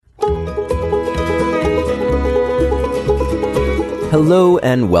Hello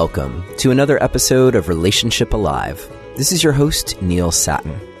and welcome to another episode of Relationship Alive. This is your host, Neil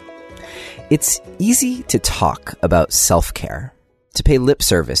Satin. It's easy to talk about self-care, to pay lip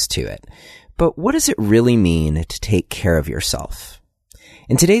service to it, but what does it really mean to take care of yourself?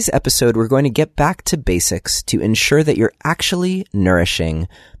 In today's episode, we're going to get back to basics to ensure that you're actually nourishing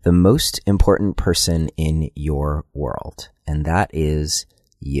the most important person in your world, and that is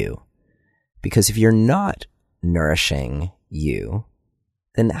you. Because if you're not nourishing you,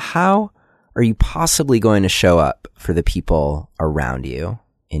 then how are you possibly going to show up for the people around you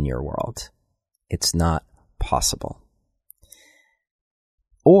in your world? It's not possible.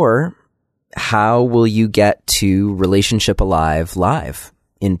 Or how will you get to Relationship Alive live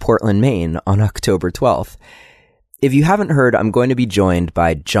in Portland, Maine on October 12th? If you haven't heard, I'm going to be joined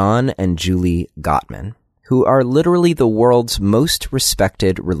by John and Julie Gottman, who are literally the world's most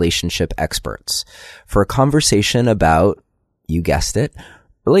respected relationship experts, for a conversation about, you guessed it,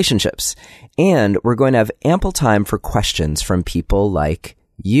 relationships. And we're going to have ample time for questions from people like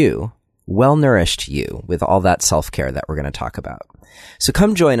you, well-nourished you, with all that self-care that we're going to talk about. So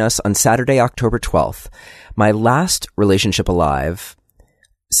come join us on Saturday, October 12th. My last Relationship Alive,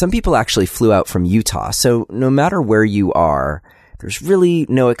 some people actually flew out from Utah, so no matter where you are, there's really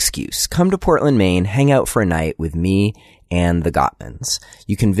no excuse. Come to Portland, Maine, hang out for a night with me and the Gottmans.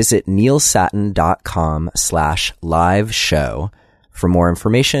 You can visit neilsatin.com/live show for more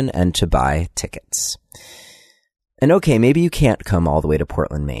information and to buy tickets. And okay, maybe you can't come all the way to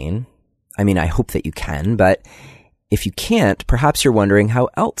Portland, Maine. I mean, I hope that you can, but if you can't, perhaps you're wondering how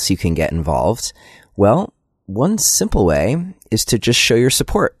else you can get involved. Well, one simple way is to just show your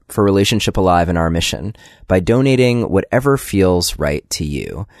support for Relationship Alive and our mission by donating whatever feels right to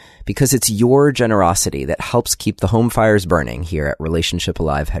you, because it's your generosity that helps keep the home fires burning here at Relationship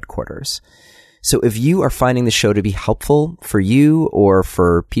Alive headquarters. So if you are finding the show to be helpful for you or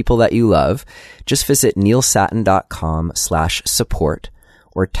for people that you love, just visit neilsatin.com/support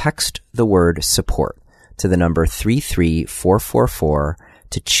or text the word support to the number 33444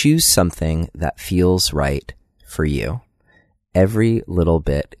 to choose something that feels right for you. Every little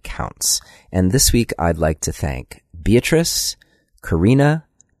bit counts. And this week I'd like to thank Beatrice, Karina,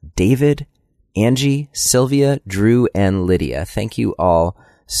 David, Angie, Sylvia, Drew, and Lydia. Thank you all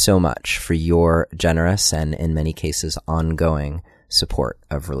so much for your generous and, in many cases, ongoing support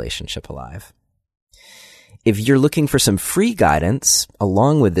of Relationship Alive. If you're looking for some free guidance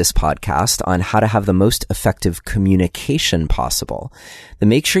along with this podcast on how to have the most effective communication possible, then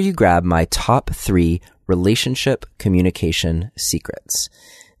make sure you grab my top 3 relationship communication secrets.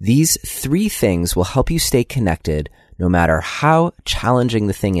 These 3 things will help you stay connected no matter how challenging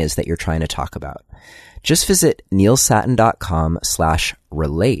the thing is that you're trying to talk about. Just visit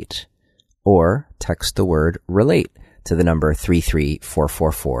neilsatin.com/relate or text the word relate to the number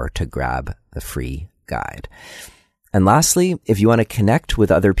 33444 to grab the free guide. And lastly, if you want to connect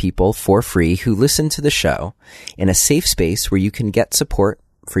with other people for free who listen to the show in a safe space where you can get support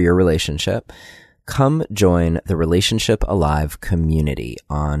for your relationship, come join the Relationship Alive community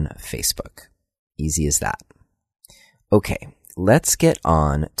on Facebook. Easy as that. Okay, let's get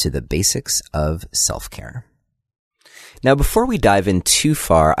on to the basics of self-care. Now, before we dive in too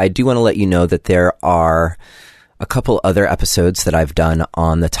far, I do want to let you know that there are a couple other episodes that I've done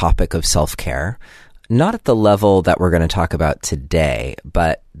on the topic of self-care. Not at the level that we're going to talk about today,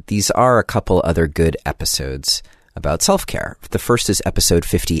 but these are a couple other good episodes about self-care. The first is episode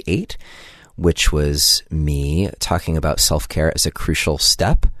 58, which was me talking about self-care as a crucial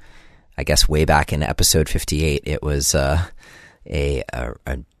step. I guess way back in episode 58, it was a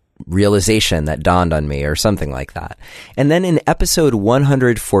realization that dawned on me or something like that. And then in episode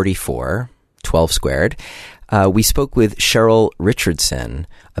 144, 12 squared, we spoke with Cheryl Richardson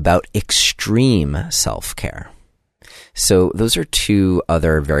about extreme self-care. So those are 2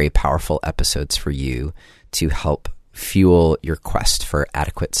 other very powerful episodes for you to help fuel your quest for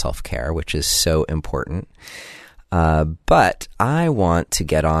adequate self-care, which is so important. But I want to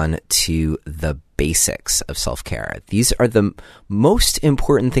get on to the basics of self-care. These are the most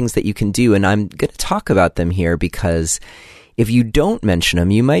important things that you can do, and I'm going to talk about them here because if you don't mention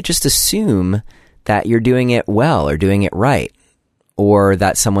them, you might just assume that you're doing it well or doing it right, or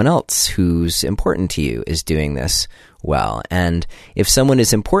that someone else who's important to you is doing this well. And if someone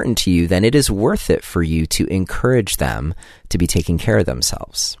is important to you, then it is worth it for you to encourage them to be taking care of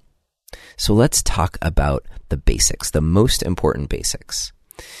themselves. So let's talk about the basics, the most important basics.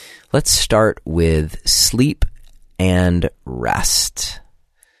 Let's start with sleep and rest.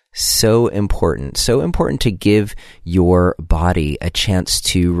 So important to give your body a chance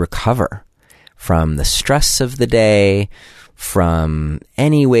to recover from the stress of the day, from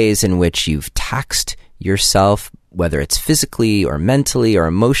any ways in which you've taxed yourself, whether it's physically or mentally or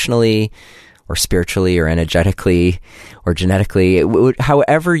emotionally or spiritually or energetically or genetically,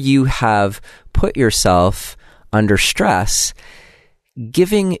 however you have put yourself under stress,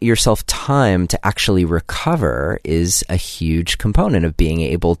 giving yourself time to actually recover is a huge component of being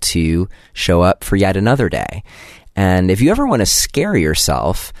able to show up for yet another day. And if you ever want to scare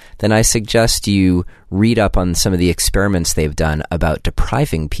yourself, then I suggest you read up on some of the experiments they've done about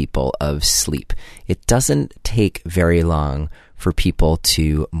depriving people of sleep. It doesn't take very long for people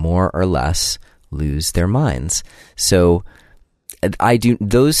to more or less lose their minds. So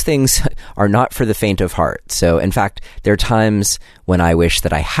those things are not for the faint of heart. So in fact, there are times when I wish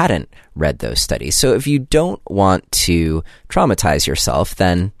that I hadn't read those studies. So if you don't want to traumatize yourself,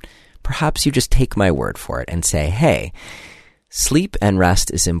 then perhaps you just take my word for it and say, hey, sleep and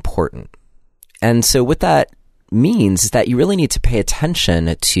rest is important. And so what that means is that you really need to pay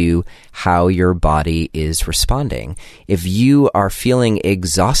attention to how your body is responding. If you are feeling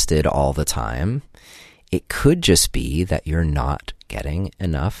exhausted all the time, it could just be that you're not getting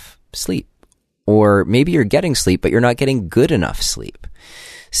enough sleep. Or maybe you're getting sleep, but you're not getting good enough sleep.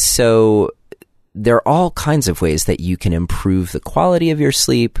 So there are all kinds of ways that you can improve the quality of your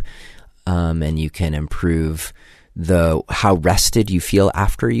sleep, and you can improve how rested you feel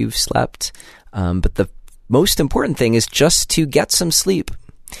after you've slept. But the most important thing is just to get some sleep.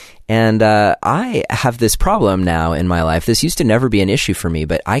 And I have this problem now in my life. This used to never be an issue for me,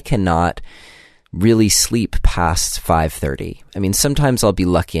 but I cannot really sleep past 5:30. I mean, sometimes I'll be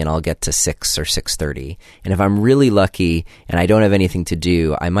lucky and I'll get to 6 or 6:30. And if I'm really lucky and I don't have anything to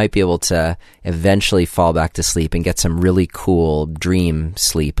do, I might be able to eventually fall back to sleep and get some really cool dream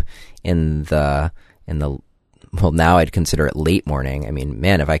sleep in the well, now I'd consider it late morning. I mean,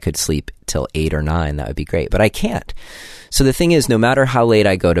 man, if I could sleep till 8 or 9, that would be great, but I can't. So the thing is, no matter how late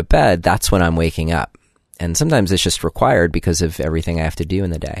I go to bed, that's when I'm waking up. And sometimes it's just required because of everything I have to do in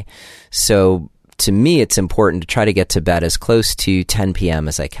the day. So to me, it's important to try to get to bed as close to 10 p.m.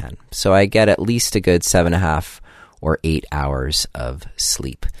 as I can. So I get at least a good 7.5 or 8 hours of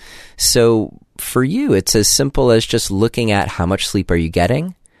sleep. So for you, it's as simple as just looking at how much sleep are you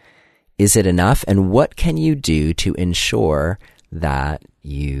getting? Is it enough? And what can you do to ensure that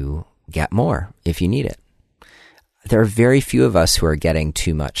you get more if you need it? There are very few of us who are getting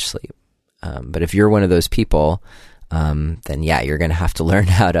too much sleep. But if you're one of those people, then yeah, you're going to have to learn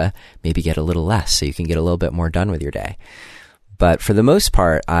how to maybe get a little less so you can get a little bit more done with your day. But for the most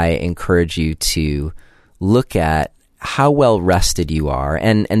part, I encourage you to look at how well rested you are.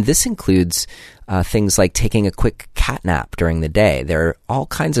 And this includes things like taking a quick cat nap during the day. There are all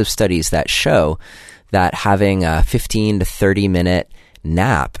kinds of studies that show that having a 15 to 30 minute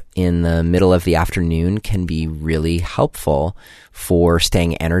nap in the middle of the afternoon can be really helpful for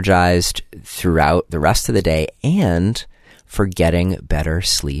staying energized throughout the rest of the day and for getting better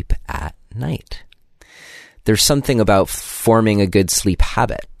sleep at night. There's something about forming a good sleep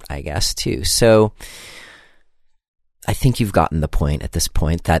habit, I guess, too. So I think you've gotten the point at this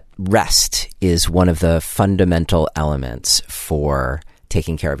point that rest is one of the fundamental elements for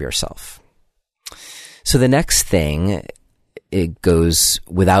taking care of yourself. So the next thing, it goes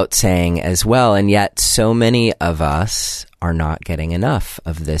without saying as well, and yet so many of us are not getting enough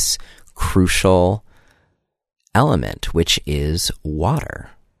of this crucial element, which is water.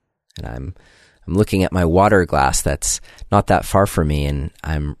 And I'm looking at my water glass that's not that far from me, and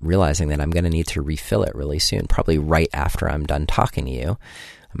I'm realizing that I'm going to need to refill it really soon, probably right after I'm done talking to you.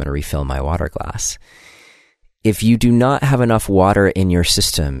 I'm going to refill my water glass. If you do not have enough water in your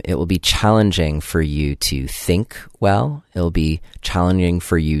system, it will be challenging for you to think well. It'll be challenging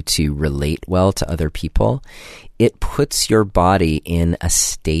for you to relate well to other people. It puts your body in a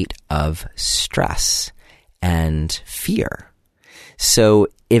state of stress and fear. So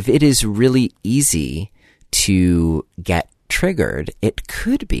if it is really easy to get triggered, it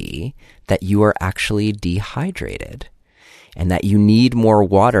could be that you are actually dehydrated and that you need more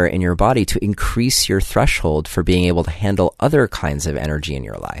water in your body to increase your threshold for being able to handle other kinds of energy in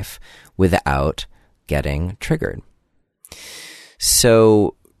your life without getting triggered.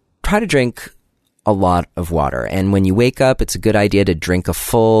 So try to drink a lot of water. And when you wake up, it's a good idea to drink a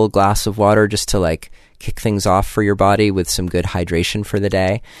full glass of water just to kick things off for your body with some good hydration for the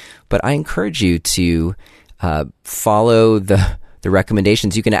day. But I encourage you to follow the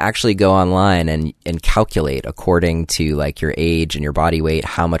recommendations. You can actually go online and calculate according to your age and your body weight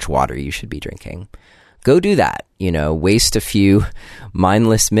how much water you should be drinking. Go do that. Waste a few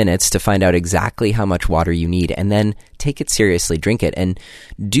mindless minutes to find out exactly how much water you need, and then take it seriously, drink it, and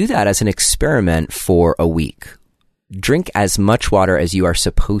do that as an experiment for a week. drink as much water as you are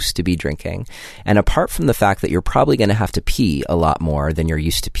supposed to be drinking. And apart from the fact that you're probably going to have to pee a lot more than you're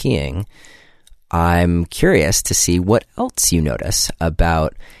used to peeing, I'm curious to see what else you notice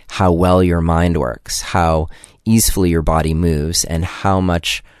about how well your mind works, how easily your body moves, and how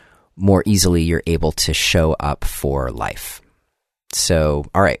much more easily you're able to show up for life. So,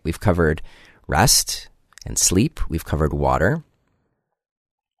 all right, we've covered rest and sleep. We've covered water.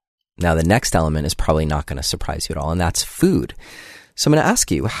 Now, the next element is probably not going to surprise you at all, and that's food. So I'm going to ask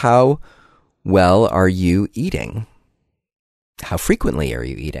you, how well are you eating? How frequently are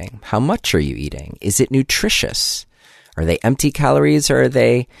you eating? How much are you eating? Is it nutritious? Are they empty calories or are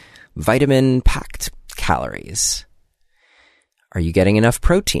they vitamin-packed calories? Are you getting enough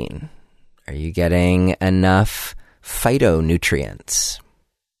protein? Are you getting enough phytonutrients?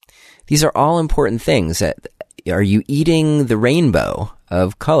 These are all important things. Are you eating the rainbow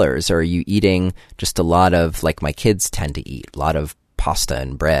of colors, or are you eating just a lot of, like my kids tend to eat, a lot of pasta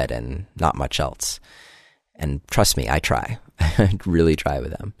and bread and not much else? And trust me, I try. I really try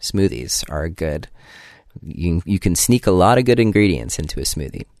with them. Smoothies are good. You can sneak a lot of good ingredients into a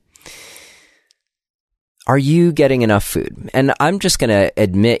smoothie. Are you getting enough food? And I'm just going to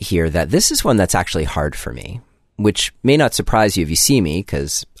admit here that this is one that's actually hard for me, which may not surprise you if you see me,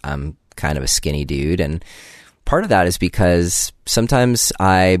 because I'm kind of a skinny dude. And part of that is because sometimes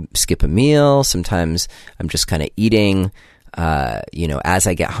I skip a meal. Sometimes I'm just kind of eating as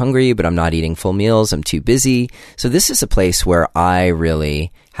I get hungry, but I'm not eating full meals. I'm too busy. So this is a place where I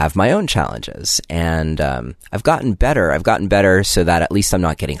really have my own challenges, and I've gotten better. I've gotten better so that at least I'm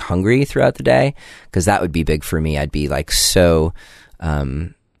not getting hungry throughout the day, because that would be big for me. I'd be like so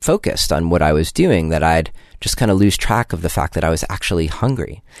focused on what I was doing that I'd just kind of lose track of the fact that I was actually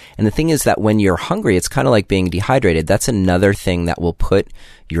hungry. And the thing is that when you're hungry, it's kind of like being dehydrated. That's another thing that will put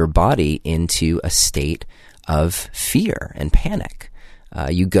your body into a state of fear and panic.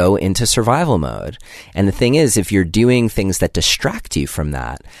 You go into survival mode. And the thing is, if you're doing things that distract you from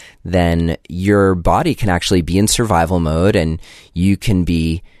that, then your body can actually be in survival mode, and you can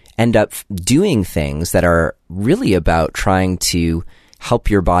end up doing things that are really about trying to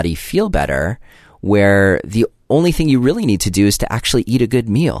help your body feel better, where the only thing you really need to do is to actually eat a good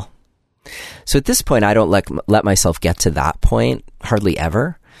meal. So at this point, I don't let myself get to that point, hardly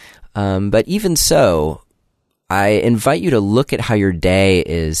ever. But even so, I invite you to look at how your day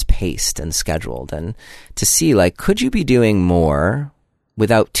is paced and scheduled, and to see, like, could you be doing more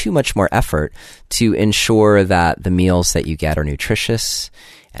without too much more effort to ensure that the meals that you get are nutritious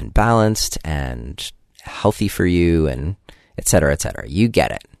and balanced and healthy for you, and et cetera, et cetera. You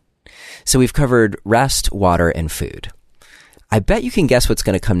get it. So we've covered rest, water, and food. I bet you can guess what's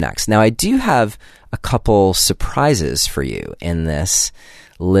going to come next. Now, I do have a couple surprises for you in this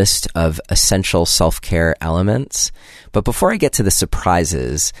list of essential self-care elements. But before I get to the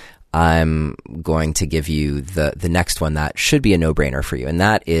surprises, I'm going to give you the next one that should be a no-brainer for you, and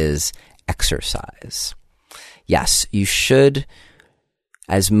that is exercise. Yes, you should,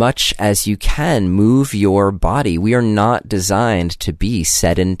 as much as you can, move your body. We are not designed to be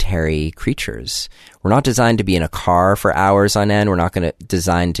sedentary creatures. We're not designed to be in a car for hours on end. We're not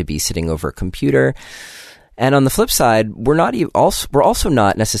designed to be sitting over a computer. And on the flip side, we're also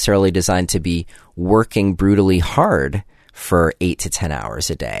not necessarily designed to be working brutally hard for 8 to 10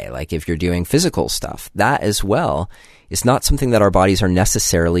 hours a day. Like if you're doing physical stuff, that as well is not something that our bodies are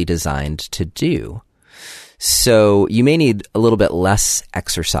necessarily designed to do. So you may need a little bit less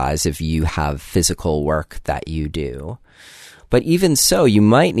exercise if you have physical work that you do. But even so, you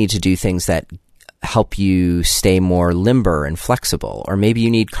might need to do things that help you stay more limber and flexible. Or maybe you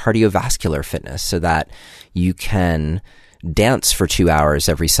need cardiovascular fitness so that you can dance for 2 hours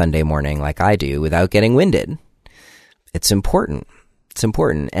every Sunday morning like I do without getting winded. It's important. It's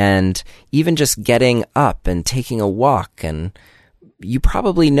important. And even just getting up and taking a walk, and you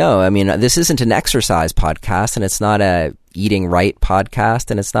probably know, I mean, this isn't an exercise podcast, and it's not a eating right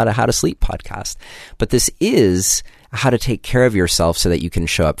podcast, and it's not a how to sleep podcast, but this is how to take care of yourself so that you can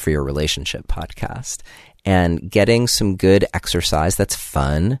show up for your relationship podcast. And getting some good exercise that's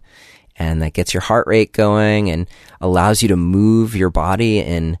fun and that gets your heart rate going and allows you to move your body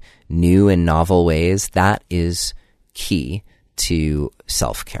in new and novel ways, that is key to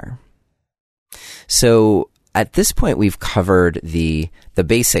self-care. So at this point, we've covered the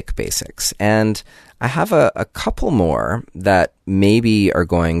basics, and I have a couple more that maybe are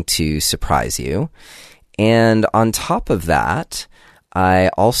going to surprise you. And on top of that, I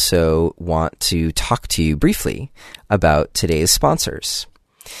also want to talk to you briefly about today's sponsors.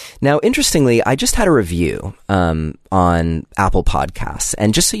 Now, interestingly, I just had a review on Apple Podcasts.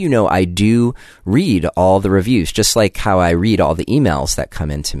 And just so you know, I do read all the reviews, just like how I read all the emails that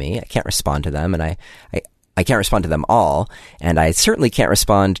come into me. I can't respond to them, and I can't respond to them all. And I certainly can't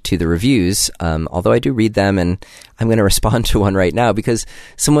respond to the reviews, although I do read them. And I'm going to respond to one right now because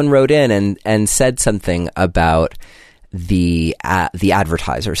someone wrote in and said something about the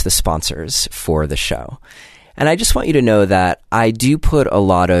advertisers, the sponsors for the show. And I just want you to know that I do put a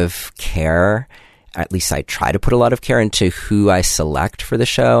lot of care, at least I try to put a lot of care into who I select for the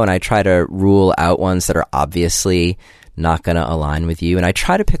show. And I try to rule out ones that are obviously not going to align with you. And I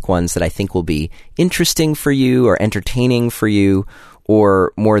try to pick ones that I think will be interesting for you or entertaining for you,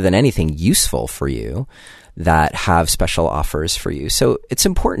 or more than anything, useful for you, that have special offers for you. So it's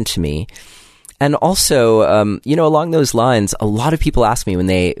important to me. And also, along those lines, a lot of people ask me when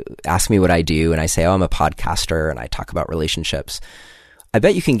they ask me what I do, and I say, I'm a podcaster and I talk about relationships. I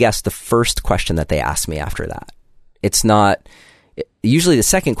bet you can guess the first question that they ask me after that. It's not, usually the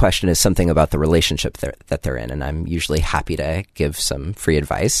second question is something about the relationship that they're in, and I'm usually happy to give some free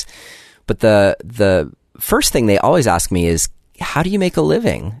advice. But the first thing they always ask me is, how do you make a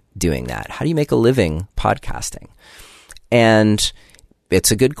living doing that? How do you make a living podcasting? And it's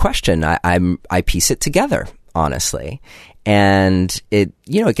a good question. I piece it together, honestly. And it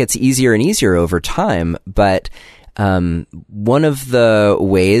gets easier and easier over time. But one of the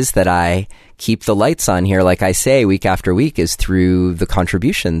ways that I keep the lights on here, like I say, week after week, is through the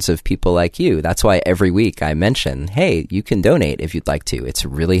contributions of people like you. That's why every week I mention, hey, you can donate if you'd like to. It's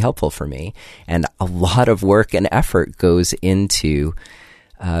really helpful for me. And a lot of work and effort goes into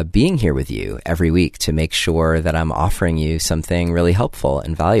being here with you every week to make sure that I'm offering you something really helpful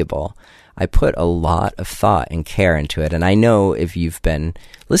and valuable. I put a lot of thought and care into it. And I know if you've been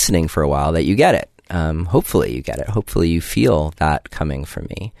listening for a while that you get it. Hopefully you get it. Hopefully you feel that coming from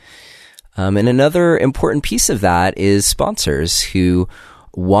me. And another important piece of that is sponsors who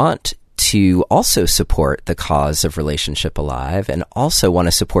want to also support the cause of Relationship Alive and also want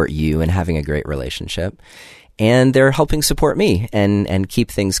to support you in having a great relationship. And they're helping support me and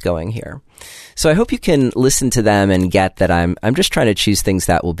keep things going here. So I hope you can listen to them and get that I'm just trying to choose things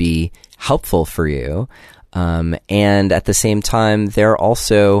that will be helpful for you. And at the same time, they're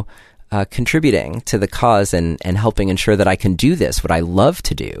also contributing to the cause and helping ensure that I can do this, what I love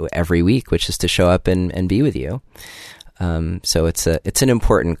to do every week, which is to show up and be with you. So it's an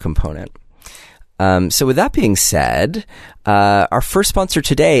important component. So with that being said, our first sponsor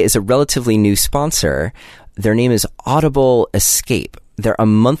today is a relatively new sponsor. Their name is Audible Escape. They're a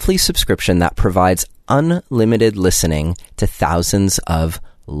monthly subscription that provides unlimited listening to thousands of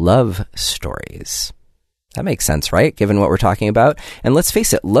love stories. That makes sense, right? Given what we're talking about. And let's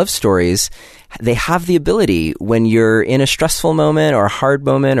face it, love stories, they have the ability when you're in a stressful moment or a hard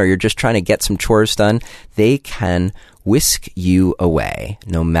moment, or you're just trying to get some chores done, they can whisk you away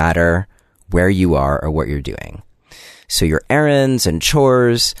no matter where you are or what you're doing. So your errands and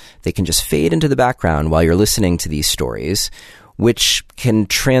chores, they can just fade into the background while you're listening to these stories, which can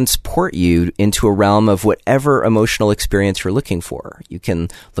transport you into a realm of whatever emotional experience you're looking for. You can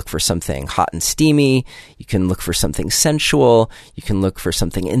look for something hot and steamy. You can look for something sensual. You can look for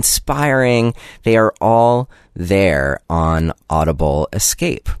something inspiring. They are all there on Audible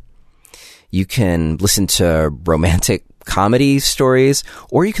Escape. You can listen to romantic comedy stories,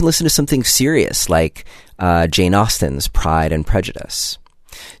 or you can listen to something serious like Jane Austen's Pride and Prejudice.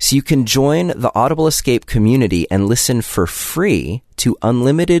 So you can join the Audible Escape community and listen for free to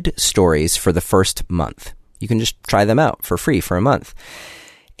unlimited stories for the first month. You can just try them out for free for a month.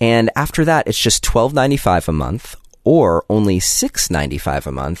 And after that, it's just $12.95 a month, or only $6.95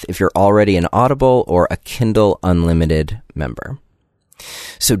 a month if you're already an Audible or a Kindle Unlimited member.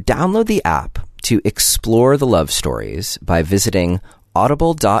 So download the app to explore the love stories by visiting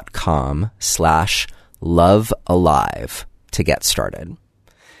audible.com/lovealive to get started.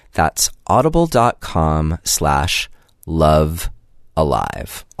 That's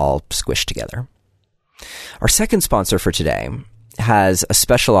audible.com/lovealive, all squished together. Our second sponsor for today has a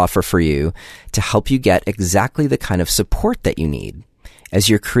special offer for you to help you get exactly the kind of support that you need as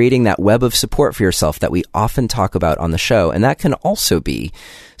you're creating that web of support for yourself that we often talk about on the show. And that can also be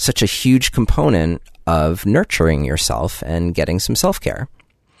such a huge component of nurturing yourself and getting some self-care.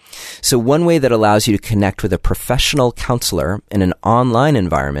 So one way that allows you to connect with a professional counselor in an online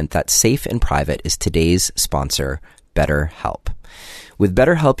environment that's safe and private is today's sponsor, BetterHelp. With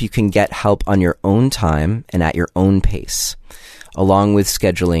BetterHelp, you can get help on your own time and at your own pace. Along with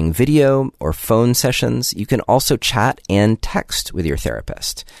scheduling video or phone sessions, you can also chat and text with your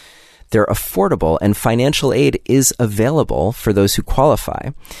therapist. They're affordable, and financial aid is available for those who qualify.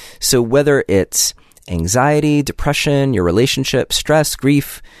 So whether it's anxiety, depression, your relationship, stress,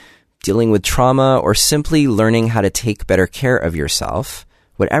 grief, dealing with trauma, or simply learning how to take better care of yourself,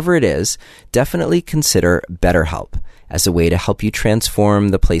 whatever it is, definitely consider BetterHelp as a way to help you transform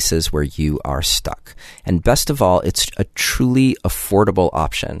the places where you are stuck. And best of all, it's a truly affordable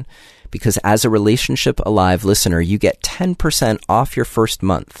option, because as a Relationship Alive listener, you get 10% off your first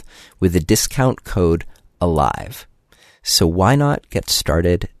month with the discount code ALIVE. So why not get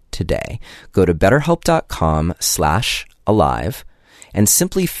started today? Go to betterhelp.com/alive and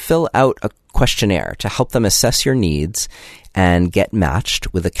simply fill out a questionnaire to help them assess your needs and get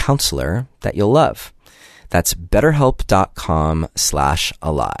matched with a counselor that you'll love. That's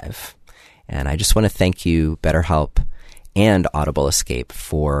betterhelp.com/alive. And I just want to thank you, BetterHelp and Audible Escape,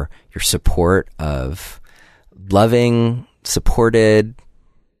 for your support of loving, supported,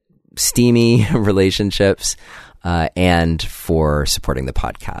 steamy relationships, and for supporting the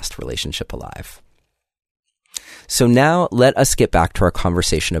podcast, Relationship Alive. So now let us get back to our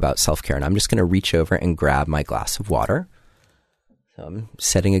conversation about self-care. And I'm just going to reach over and grab my glass of water. So I'm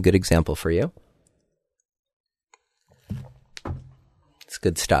setting a good example for you. It's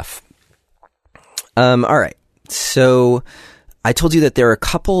good stuff. All right. So I told you that there are a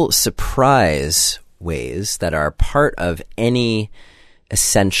couple surprise ways that are part of any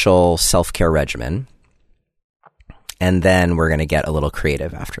essential self-care regimen. And then we're going to get a little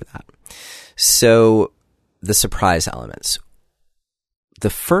creative after that. So the surprise elements. The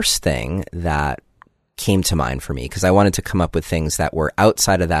first thing that came to mind for me, because I wanted to come up with things that were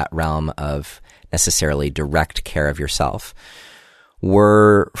outside of that realm of necessarily direct care of yourself,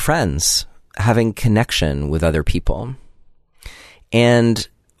 were friends, having connection with other people. And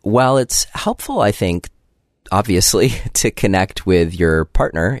while it's helpful, I think, obviously, to connect with your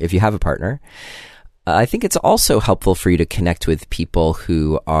partner, if you have a partner, I think it's also helpful for you to connect with people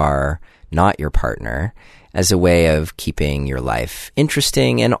who are not your partner as a way of keeping your life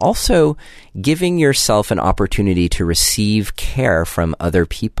interesting and also giving yourself an opportunity to receive care from other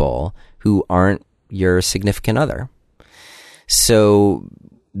people who aren't your significant other. So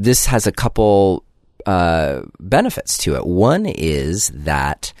this has a couple benefits to it. One is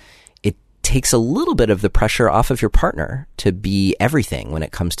that it takes a little bit of the pressure off of your partner to be everything when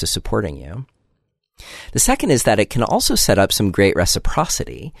it comes to supporting you. The second is that it can also set up some great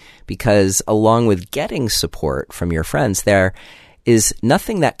reciprocity, because along with getting support from your friends, there is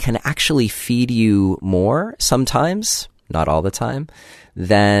nothing that can actually feed you more sometimes, not all the time,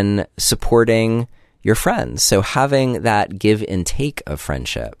 than supporting your friends. So having that give and take of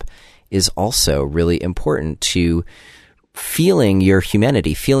friendship is also really important to feeling your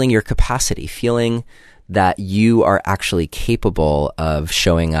humanity, feeling your capacity, feeling that you are actually capable of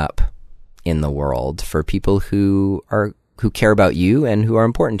showing up in the world for people who care about you and who are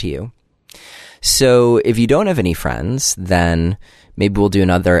important to you. So if you don't have any friends, then maybe we'll do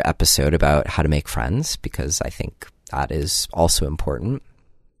another episode about how to make friends, because I think that is also important.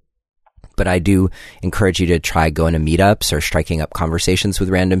 But I do encourage you to try going to meetups or striking up conversations with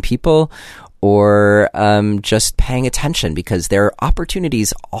random people, or just paying attention, because there are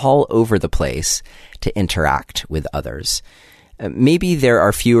opportunities all over the place to interact with others. Maybe there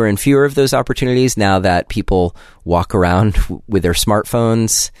are fewer and fewer of those opportunities now that people walk around with their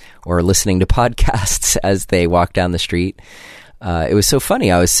smartphones or listening to podcasts as they walk down the street. It was so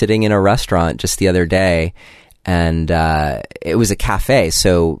funny. I was sitting in a restaurant just the other day, and it was a cafe.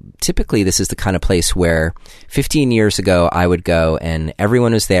 So typically this is the kind of place where 15 years ago I would go and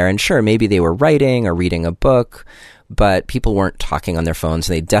everyone was there. And sure, maybe they were writing or reading a book, but people weren't talking on their phones.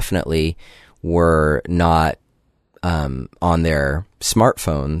 They definitely were not on their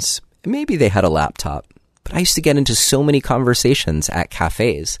smartphones. Maybe they had a laptop, but I used to get into so many conversations at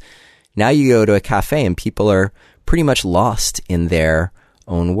cafes. Now you go to a cafe and people are pretty much lost in their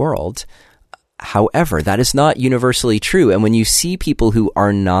own world. However, that is not universally true. And when you see people who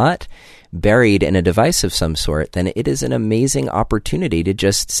are not buried in a device of some sort, then it is an amazing opportunity to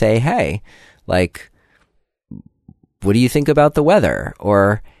just say, hey, like, what do you think about the weather?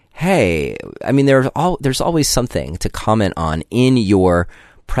 Or, hey, I mean, there's always something to comment on in your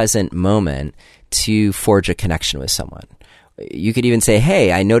present moment to forge a connection with someone. You could even say,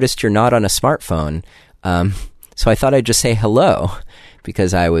 hey, I noticed you're not on a smartphone, so I thought I'd just say hello,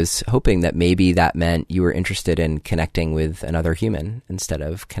 because I was hoping that maybe that meant you were interested in connecting with another human instead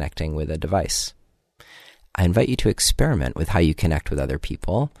of connecting with a device. I invite you to experiment with how you connect with other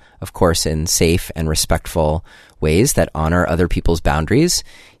people, of course, in safe and respectful ways that honor other people's boundaries.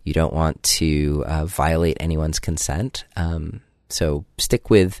 You don't want to violate anyone's consent. So stick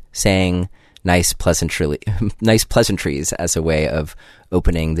with saying nice pleasantries as a way of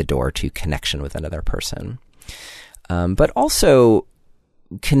opening the door to connection with another person. But also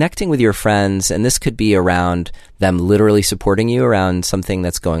connecting with your friends, and this could be around them literally supporting you around something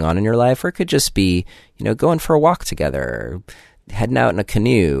that's going on in your life, or it could just be, going for a walk together, or heading out in a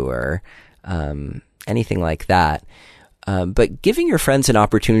canoe, or anything like that. But giving your friends an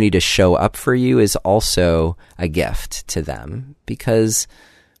opportunity to show up for you is also a gift to them, because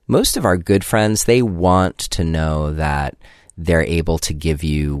most of our good friends, they want to know that they're able to give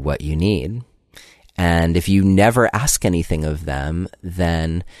you what you need. And if you never ask anything of them,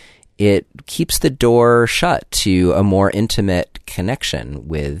 then it keeps the door shut to a more intimate connection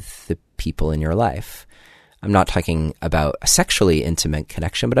with the people in your life. I'm not talking about a sexually intimate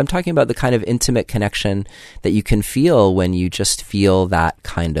connection, but I'm talking about the kind of intimate connection that you can feel when you just feel that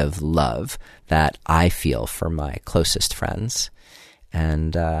kind of love that I feel for my closest friends.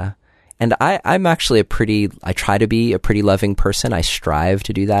 And I'm actually I try to be a pretty loving person. I strive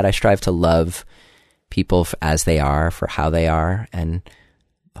to do that. I strive to love people as they are, for how they are. And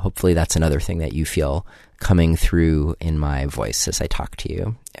hopefully that's another thing that you feel coming through in my voice as I talk to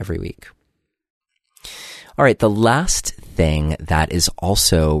you every week. All right, the last thing that is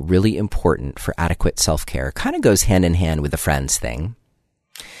also really important for adequate self-care kind of goes hand in hand with the friends thing,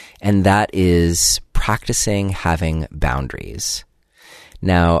 and that is practicing having boundaries.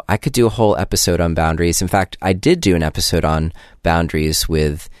 Now, I could do a whole episode on boundaries. In fact, I did do an episode on boundaries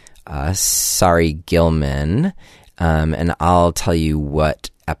with Sari Gilman, and I'll tell you what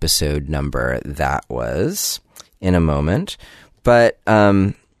episode number that was in a moment. But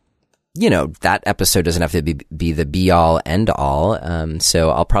that episode doesn't have to be the be-all, end-all, so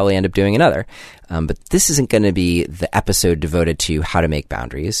I'll probably end up doing another. But this isn't going to be the episode devoted to how to make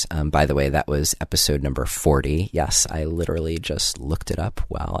boundaries. By the way, that was episode number 40. Yes, I literally just looked it up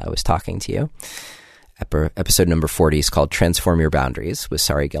while I was talking to you. Episode number 40 is called Transform Your Boundaries with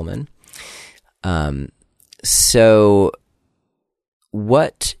Sari Gilman. So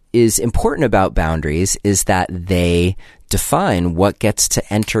what is important about boundaries is that they define what gets to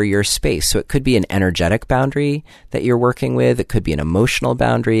enter your space. So it could be an energetic boundary that you're working with. It could be an emotional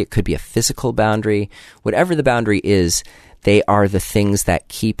boundary. It could be a physical boundary. Whatever the boundary is, they are the things that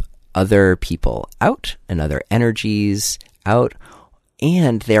keep other people out and other energies out.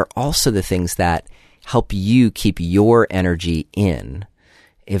 And they're also the things that help you keep your energy in.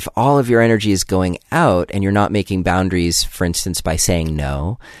 If all of your energy is going out and you're not making boundaries, for instance, by saying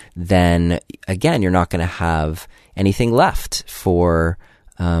no, then again, you're not going to have anything left for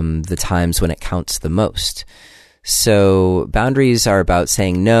the times when it counts the most. So boundaries are about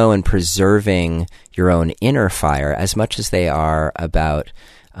saying no and preserving your own inner fire as much as they are about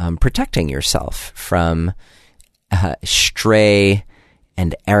protecting yourself from stray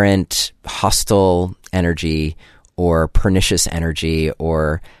and errant hostile energy or pernicious energy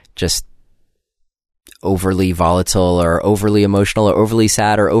or just overly volatile or overly emotional or overly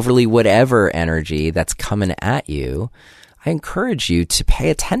sad or overly whatever energy that's coming at you. I encourage you to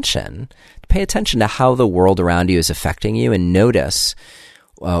pay attention to how the world around you is affecting you, and notice,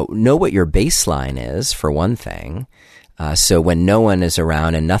 know what your baseline is, for one thing. So when no one is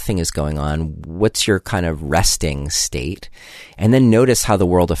around and nothing is going on, what's your kind of resting state? And then notice how the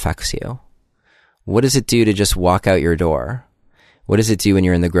world affects you. What does it do to just walk out your door? What does it do when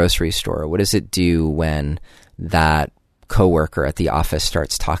you're in the grocery store? What does it do when that coworker at the office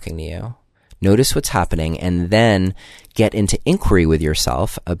starts talking to you? Notice what's happening, and then get into inquiry with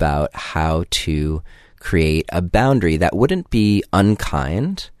yourself about how to create a boundary that wouldn't be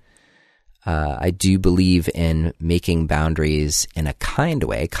unkind. I do believe in making boundaries in a kind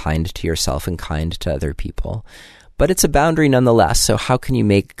way, kind to yourself and kind to other people. But it's a boundary nonetheless. So how can you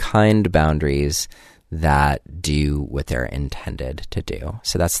make kind boundaries that do what they're intended to do?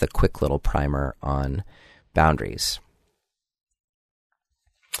 So that's the quick little primer on boundaries.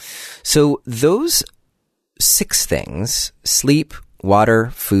 So those 6 things: sleep, water,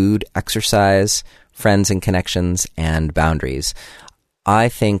 food, exercise, friends and connections, and boundaries, I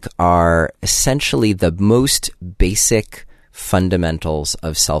think are essentially the most basic fundamentals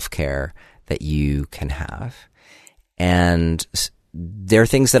of self-care that you can have. And they're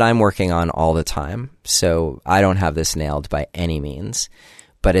things that I'm working on all the time. So I don't have this nailed by any means,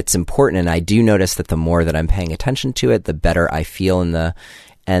 but it's important. And I do notice that the more that I'm paying attention to it, the better I feel,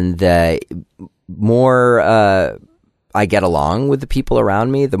 and the more I get along with the people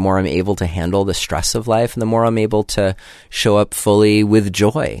around me, the more I'm able to handle the stress of life, and the more I'm able to show up fully with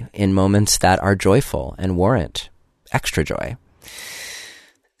joy in moments that are joyful and warrant extra joy.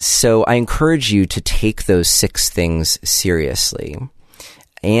 So I encourage you to take those 6 things seriously.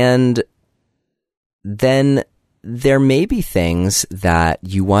 And then there may be things that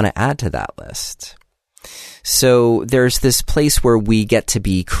you want to add to that list. So there's this place where we get to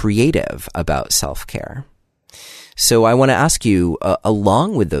be creative about self-care. So I want to ask you,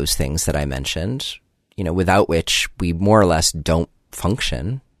 along with those things that I mentioned, without which we more or less don't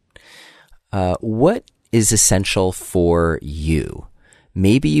function, what is essential for you?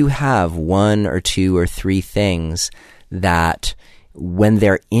 Maybe you have 1 or 2 or 3 things that when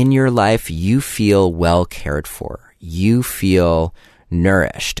they're in your life, you feel well cared for. You feel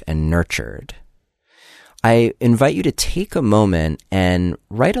nourished and nurtured. I invite you to take a moment and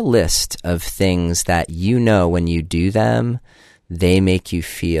write a list of things that when you do them, they make you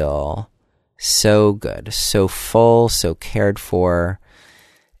feel so good, so full, so cared for.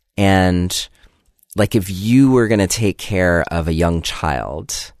 And like if you were going to take care of a young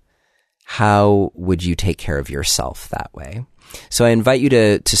child, how would you take care of yourself that way? So I invite you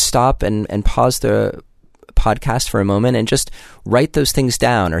to stop and pause the podcast for a moment and just write those things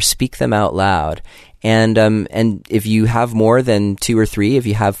down or speak them out loud. And if you have more than 2 or 3, if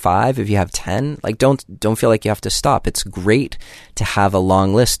you have 5, if you have 10, don't feel like you have to stop. It's great to have a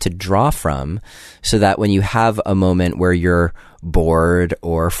long list to draw from so that when you have a moment where you're bored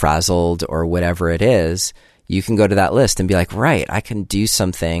or frazzled or whatever it is, you can go to that list and be like, right, I can do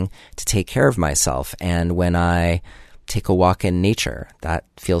something to take care of myself. And when I take a walk in nature, that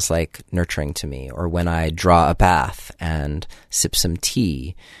feels like nurturing to me. Or when I draw a bath and sip some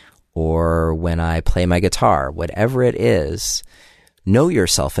tea, or when I play my guitar, whatever it is, know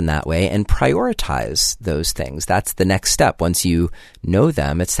yourself in that way and prioritize those things. That's the next step. Once you know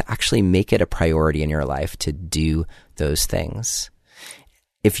them, it's to actually make it a priority in your life to do those things.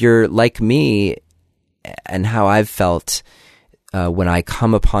 If you're like me and how I've felt when I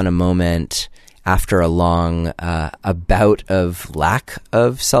come upon a moment after a long a bout of lack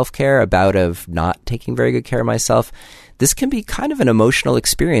of self-care, a bout of not taking very good care of myself, this can be kind of an emotional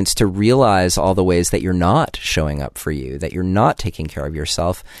experience to realize all the ways that you're not showing up for you, that you're not taking care of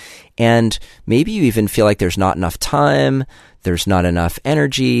yourself. And maybe you even feel like there's not enough time, there's not enough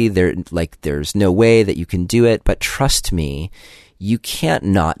energy, there's no way that you can do it. But trust me, you can't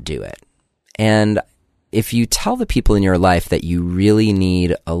not do it. And if you tell the people in your life that you really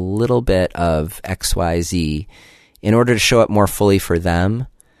need a little bit of XYZ in order to show up more fully for them,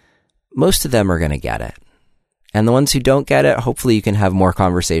 most of them are going to get it. And the ones who don't get it, hopefully you can have more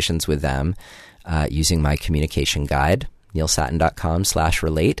conversations with them using my communication guide,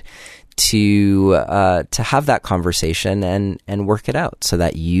 neilsattin.com/relate, to have that conversation and work it out so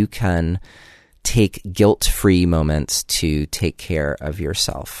that you can take guilt-free moments to take care of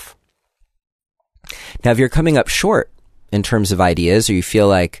yourself. Now, if you're coming up short in terms of ideas, or you feel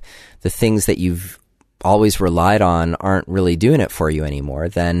like the things that you've always relied on aren't really doing it for you anymore,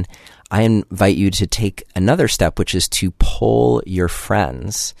 then I invite you to take another step, which is to poll your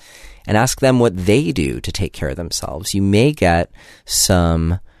friends and ask them what they do to take care of themselves. You may get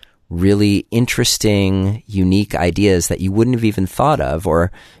some really interesting, unique ideas that you wouldn't have even thought of,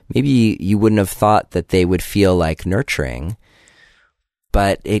 or maybe you wouldn't have thought that they would feel like nurturing.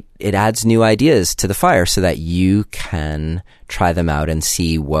 But it adds new ideas to the fire so that you can try them out and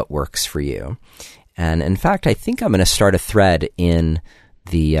see what works for you. And in fact, I think I'm going to start a thread in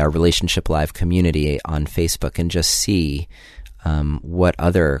the Relationship Live community on Facebook and just see what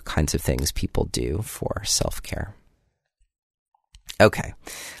other kinds of things people do for self-care. Okay,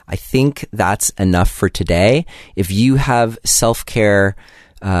 I think that's enough for today. If you have self-care,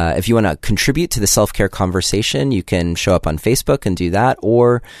 if you want to contribute to the self-care conversation, you can show up on Facebook and do that,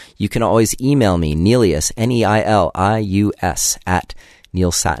 or you can always email me, Neilius, Neilius, at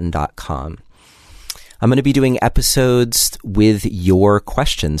neilsattin.com. I'm going to be doing episodes with your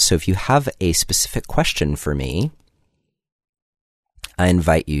questions. So if you have a specific question for me, I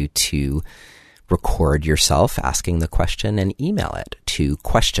invite you to record yourself asking the question and email it to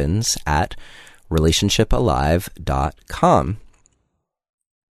questions@relationshipalive.com.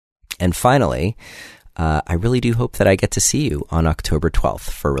 And finally, I really do hope that I get to see you on October 12th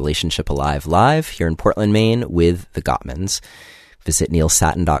for Relationship Alive Live here in Portland, Maine with the Gottmans. Visit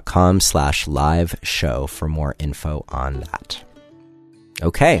neilsattin.com/live show for more info on that.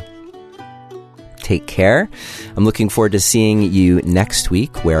 Okay. Take care. I'm looking forward to seeing you next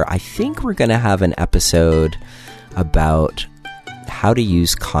week, where I think we're going to have an episode about how to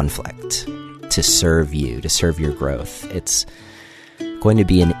use conflict to serve you, to serve your growth. It's going to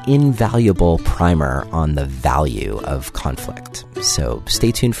be an invaluable primer on the value of conflict. So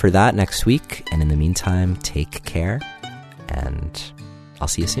stay tuned for that next week. And in the meantime, take care. And I'll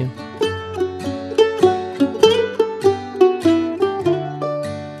see you soon.